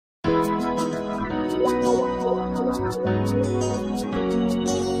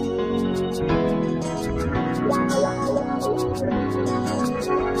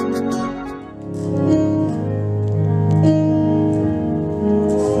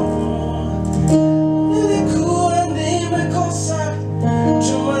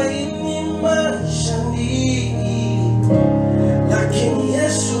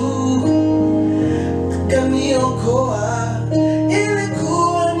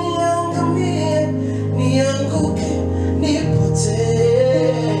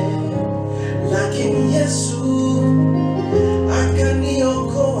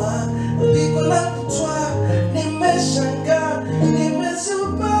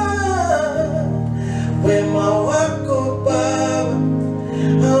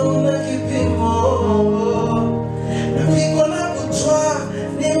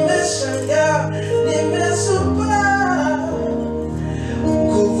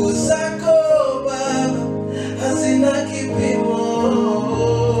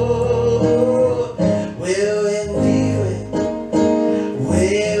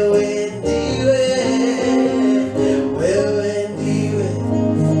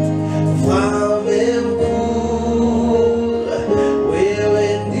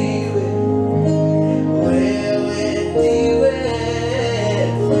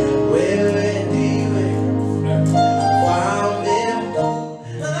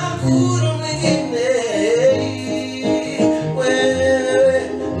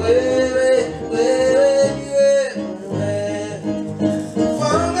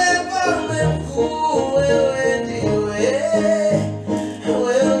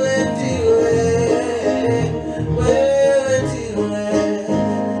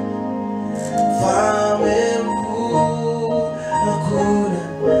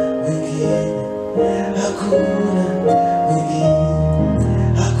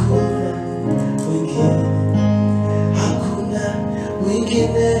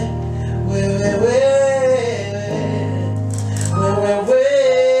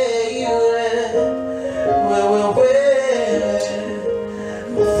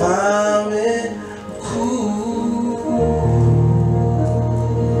Mfalme Mkuu.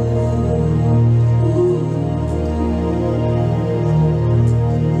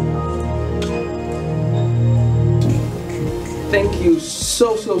 Thank you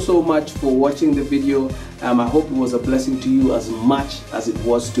so much for watching the video. I hope it was a blessing to you as much as it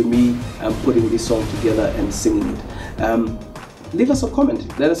was to me putting this song together and singing it. Leave us a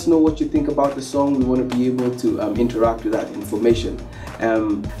comment. Let us know what you think about the song. We want to be able to interact with that information.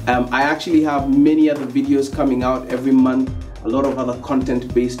 I actually have many other videos coming out every month, a lot of other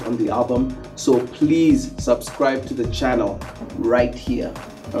content based on the album. So please subscribe to the channel right here.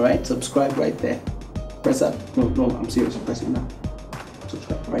 All right, subscribe right there. Press that. No, I'm serious. Press it now.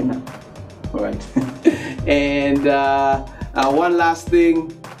 Subscribe right now. All right. And one last thing.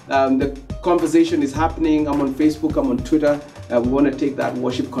 The conversation is happening. I'm on Facebook. I'm on Twitter. We want to take that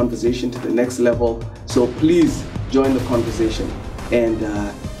worship conversation to the next level. So please join the conversation and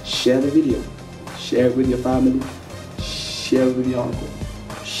share the video. Share it with your family. Share it with your uncle.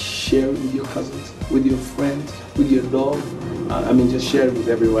 Share it with your cousins, with your friends, with your dog. I mean, just share it with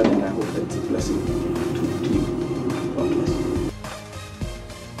everyone, and I hope that it's a blessing.